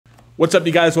What's up,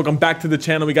 you guys? Welcome back to the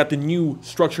channel. We got the new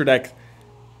structure deck,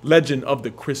 Legend of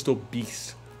the Crystal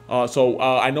Beast.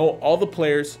 I know all the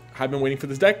players have been waiting for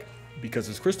this deck because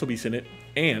there's Crystal Beast in it,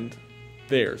 and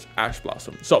there's Ash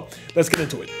Blossom. So let's get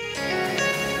into it.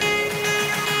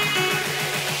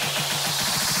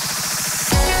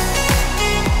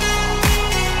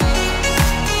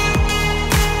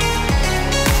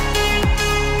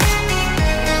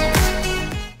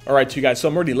 All right, you guys. So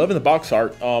I'm already loving the box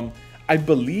art. I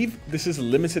believe this is a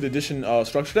limited edition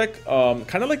structure deck,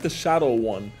 kind of like the Shadow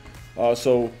one.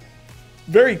 So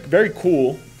very, very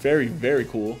cool. Very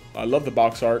cool. I love the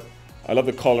box art. I love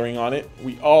the coloring on it.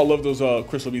 We all love those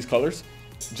Crystal Beast colors.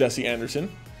 Jesse Anderson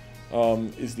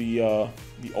is the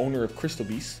owner of Crystal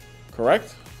Beast,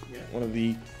 correct? Yeah. One of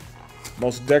the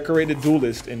most decorated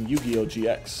duelists in Yu-Gi-Oh!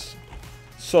 GX.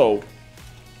 So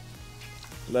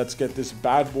let's get this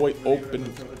bad boy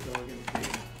opened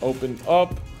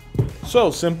up.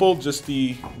 So simple, just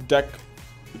the deck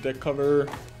cover,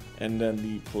 and then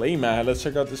the playmat. Let's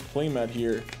check out this playmat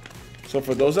here. So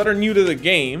for those that are new to the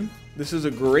game, this is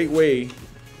a great way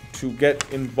to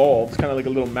get involved. It's kind of like a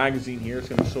little magazine here. It's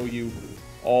going to show you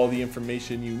all the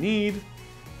information you need.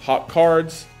 Hot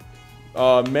cards,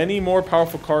 many more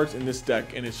powerful cards in this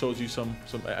deck, and it shows you some.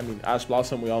 I mean, Ash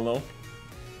Blossom, we all know.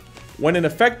 When an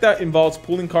effect that involves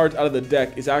pulling cards out of the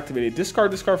deck is activated, discard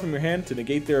this card from your hand to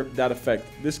negate that effect.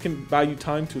 This can buy you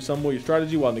time to assemble your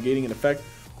strategy while negating an effect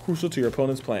crucial to your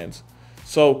opponent's plans.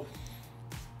 So,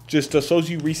 just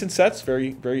shows you recent sets,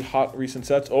 very hot recent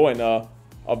sets. Oh, and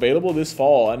available this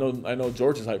fall. I know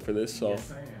George is hyped for this. So,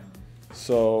 yes, I am.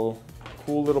 So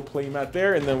cool little playmat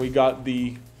there, and then we got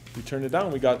we turned it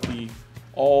down. We got the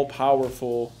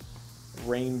all-powerful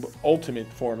rainbow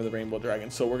ultimate form of the rainbow dragon.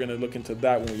 So we're going to look into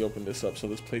that when we open this up. So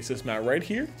let's place this mat right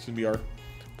here. It's going to be our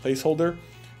placeholder,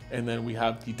 and then we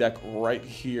have the deck right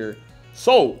here.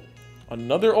 So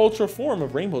another ultra form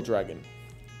of rainbow dragon.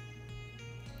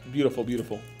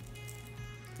 Beautiful.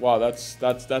 Wow, that's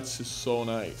just so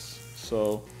nice.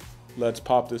 So let's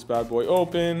pop this bad boy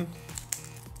open.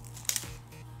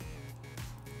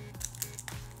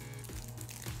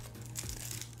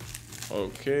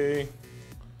 Okay,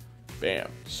 bam.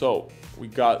 So we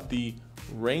got the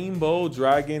rainbow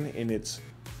dragon in its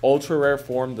ultra rare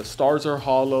form. The stars are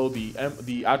hollow.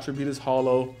 The attribute is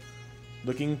hollow,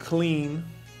 looking clean.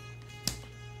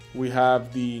 We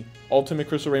have the ultimate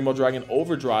crystal rainbow dragon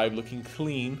overdrive, looking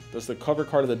clean. That's the cover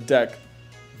card of the deck.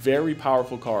 Very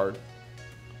powerful card.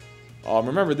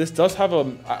 Remember, this does have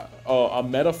a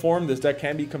meta form. This deck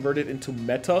can be converted into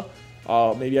meta.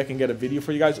 Maybe I can get a video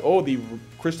for you guys. Oh, the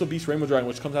Crystal Beast Rainbow Dragon,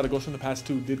 which comes out of Ghost from the Past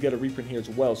 2, did get a reprint here as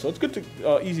well. So it's good to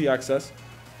easy access.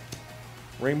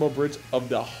 Rainbow Bridge of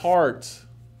the Heart.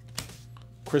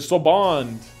 Crystal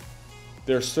Bond.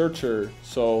 Their Searcher.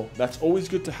 So that's always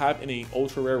good to have in a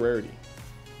ultra rare rarity.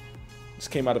 This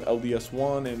came out of LDS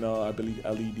 1 and I believe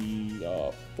LED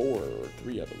 4 or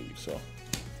 3, I believe. So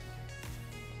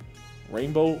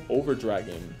Rainbow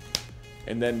Overdragon.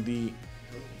 And then the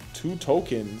 2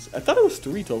 tokens. I thought it was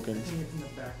 3 tokens.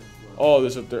 Oh,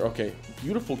 there's okay.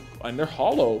 Beautiful, and they're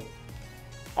hollow.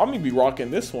 I'm gonna be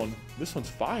rocking this one. This one's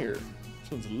fire.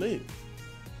 This one's lit.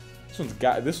 This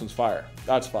one's fire.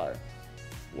 That's fire.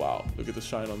 Wow, look at the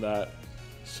shine on that.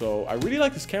 So I really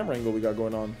like this camera angle we got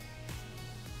going on.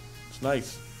 It's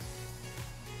nice.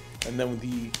 And then with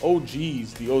the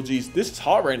OGs, this is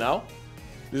hot right now.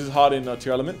 This is hot in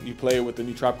Tier Element. You play it with the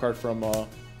new trap card from the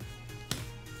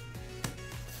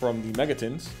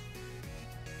Megatins.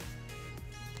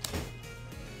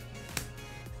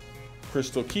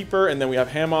 Crystal Keeper, and then we have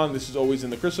Hamon. This is always in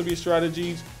the Crystal Beast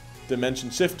strategies. Dimension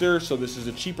Sifter, so this is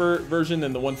a cheaper version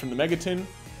than the one from the Megatin.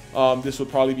 This would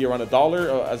probably be around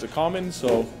 $1 as a common,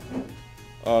 so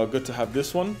good to have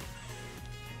this one.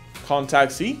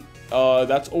 Contact C,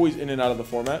 that's always in and out of the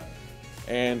format.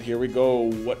 And here we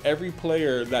go, what every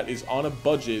player that is on a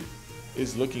budget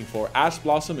is looking for. Ash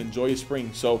Blossom and Joyous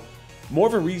Spring. So more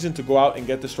of a reason to go out and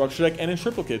get the structure deck, and in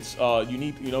triplicates. You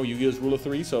need, Yu-Gi-Oh's rule of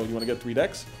 3, so you want to get 3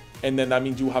 decks, and then that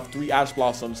means you have 3 Ash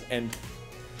Blossoms and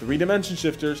 3 Dimension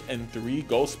Shifters and 3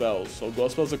 Ghost Spells. So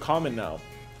Ghost Spells are common now.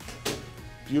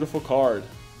 Beautiful card.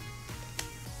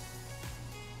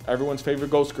 Everyone's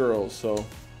favorite Ghost Girls. So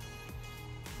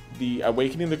the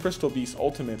Awakening the Crystal Beast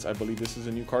Ultimates, I believe this is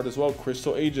a new card as well.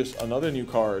 Crystal Aegis, another new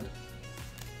card.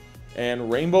 And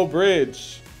Rainbow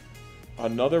Bridge,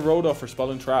 another Rhoda for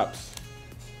Spell and Traps.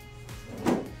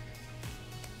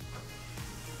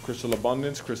 Crystal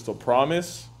Abundance, Crystal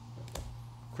Promise,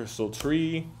 Crystal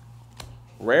Tree,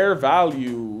 Rare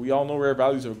Value. We all know Rare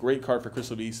Value is a great card for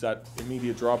Crystal Beast, that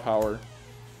immediate draw power.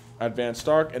 Advanced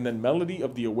Dark, and then Melody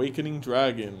of the Awakening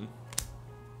Dragon.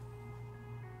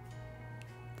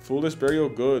 Foolish Burial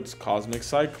Goods, Cosmic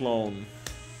Cyclone,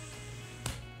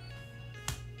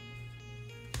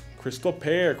 Crystal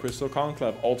Pair, Crystal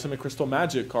Conclave, Ultimate Crystal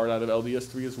Magic card out of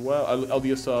LDS 3 as well.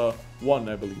 LDS 1,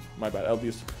 I believe. My bad.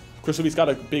 LDS Crystal Beast got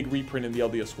a big reprint in the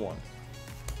LDS 1.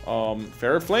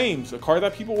 Fairer Flames, a card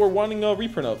that people were wanting a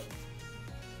reprint of.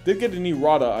 Did get an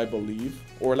errata, I believe,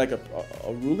 or like a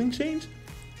ruling change.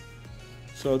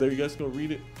 So there, you guys go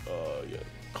read it. Yeah,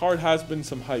 card has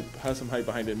some hype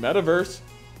behind it. Metaverse,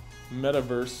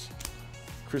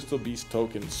 Crystal Beast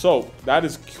token. So that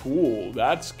is cool.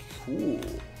 That's cool.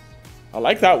 I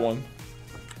like that one.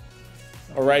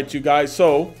 All right, you guys.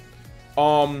 So,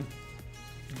 remember,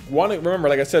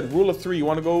 like I said, rule of 3. You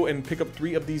want to go and pick up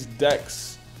 3 of these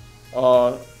decks.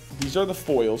 These are the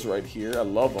foils right here. I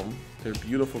love them. They're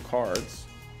beautiful cards.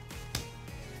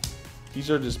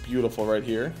 These are just beautiful right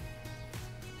here.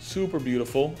 Super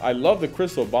beautiful. I love the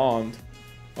Crystal Bond.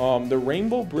 The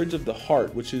Rainbow Bridge of the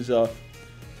Heart, which is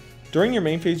during your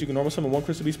main phase, you can normal summon 1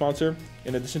 Crystal Beast monster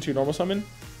in addition to your normal summon.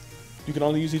 You can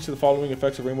only use each of the following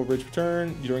effects of Rainbow Bridge per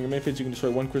turn. During your main phase, you can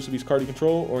destroy 1 Crystal Beast card you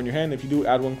control or in your hand. If you do,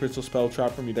 add 1 Crystal Spell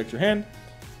Trap from your deck to your hand.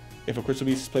 If a Crystal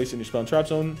Beast is placed in your spell and trap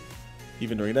zone,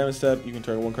 even during a damage step, you can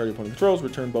target 1 card your opponent controls,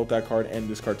 return both that card and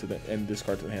this card to the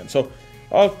hand. So,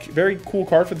 very cool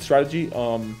card for the strategy.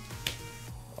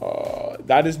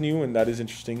 That is new and that is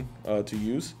interesting to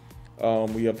use.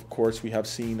 We have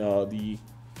seen the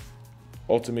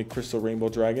Ultimate Crystal Rainbow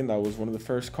Dragon. That was one of the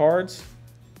first cards.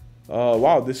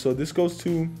 Wow, this goes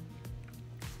to,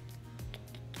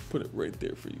 put it right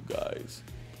there for you guys.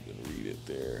 I'm gonna read it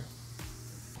there.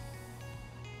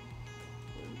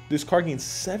 This card gains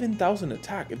 7,000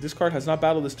 attack. If this card has not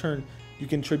battled this turn, you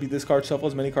can tribute this card, shuffle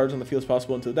as many cards on the field as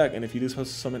possible into the deck, and if you do so,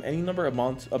 summon any number of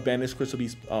banished Crystal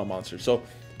Beast monsters. So,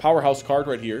 powerhouse card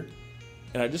right here,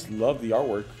 and I just love the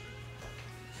artwork.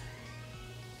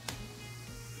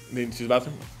 Need to use the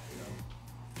bathroom?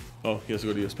 Oh, he has to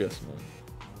go to USPS.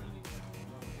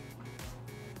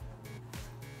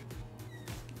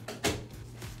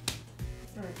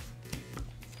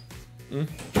 Want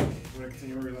to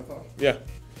continue where we left off? Yeah.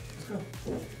 Let's go.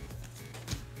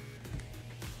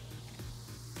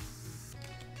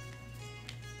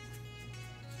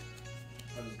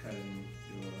 I'll just kind of do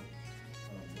a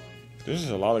blind. There's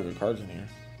just a lot of good cards in here.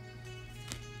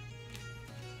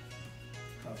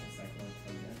 Cosmic Cyclone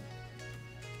again.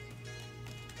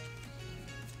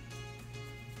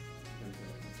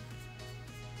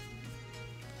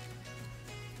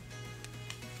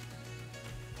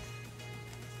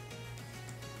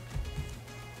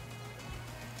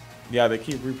 Yeah, they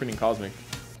keep reprinting Cosmic.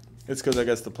 It's because I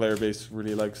guess the player base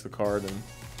really likes the card and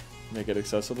make it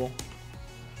accessible.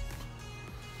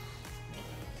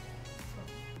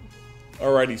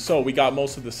 Alrighty, so we got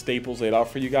most of the staples laid out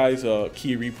for you guys.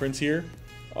 Key reprints here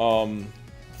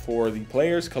for the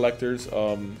players, collectors.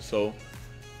 So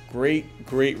great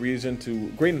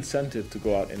incentive to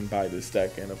go out and buy this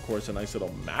deck, and of course a nice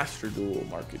little Master Duel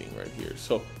marketing right here.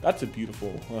 So that's a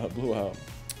beautiful blue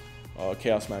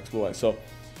Chaos Max Blue Eye. So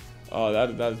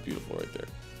that is beautiful right there.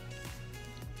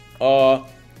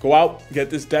 Go out, get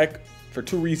this deck for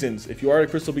 2 reasons. If you are a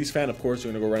Crystal Beast fan, of course,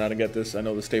 you're going to go run out and get this. I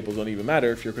know the staples don't even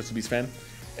matter if you're a Crystal Beast fan.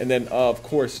 And then, of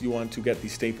course, you want to get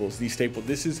these staples.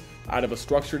 This is out of a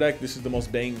structure deck. This is the most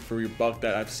bang for your buck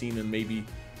that I've seen in maybe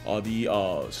the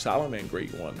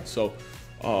Salamangreat one. So,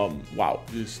 wow,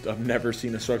 I've never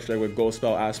seen a structure deck with Ghost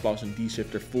Spell, Ash Splash, and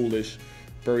D-Shifter, Foolish,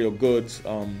 Burial Goods.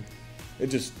 Look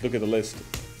at the list.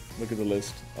 Look at the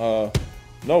list. No,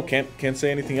 can't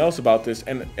say anything else about this.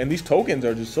 And these tokens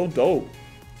are just so dope,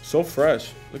 so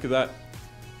fresh. Look at that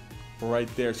right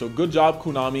there. So good job,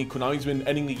 Konami. Konami's been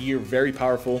ending the year very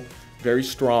powerful, very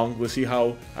strong. We'll see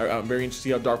how. I'm very interested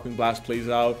to see how Darkwing Blast plays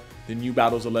out. The new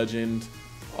Battles of Legend.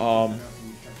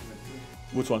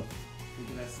 Which one?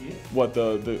 Did I see it? What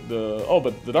the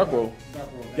Dark World?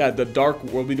 Yeah, the Dark.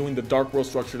 We'll be doing the Dark World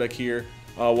structure deck here.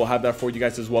 We'll have that for you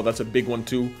guys as well. That's a big one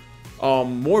too.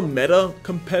 More meta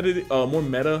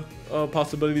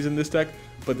possibilities in this deck,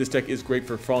 but this deck is great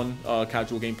for fun,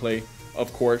 casual gameplay,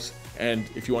 of course. And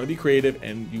if you want to be creative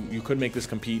and you could make this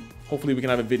compete, hopefully we can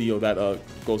have a video that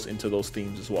goes into those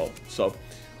themes as well. So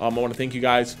I want to thank you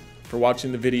guys for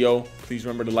watching the video. Please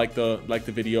remember to like the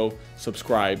video,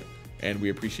 subscribe, and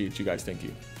we appreciate you guys. Thank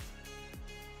you.